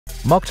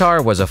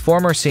Mokhtar was a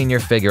former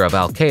senior figure of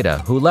al-Qaeda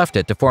who left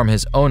it to form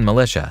his own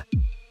militia.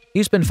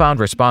 He's been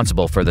found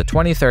responsible for the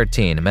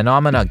 2013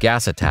 Manamana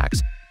gas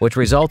attacks, which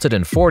resulted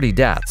in 40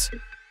 deaths.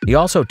 He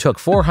also took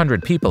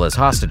 400 people as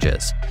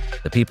hostages.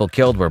 The people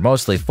killed were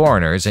mostly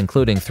foreigners,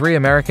 including 3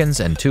 Americans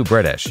and 2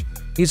 British.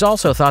 He's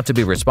also thought to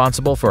be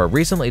responsible for a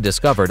recently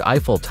discovered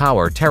Eiffel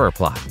Tower terror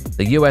plot.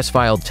 The U.S.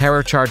 filed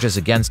terror charges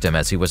against him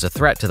as he was a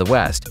threat to the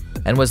West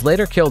and was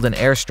later killed in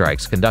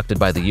airstrikes conducted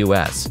by the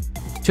U.S.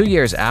 2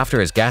 years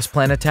after his gas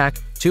plant attack,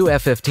 2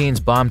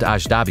 F-15s bombed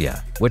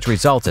Azzyland, which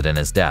resulted in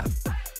his death.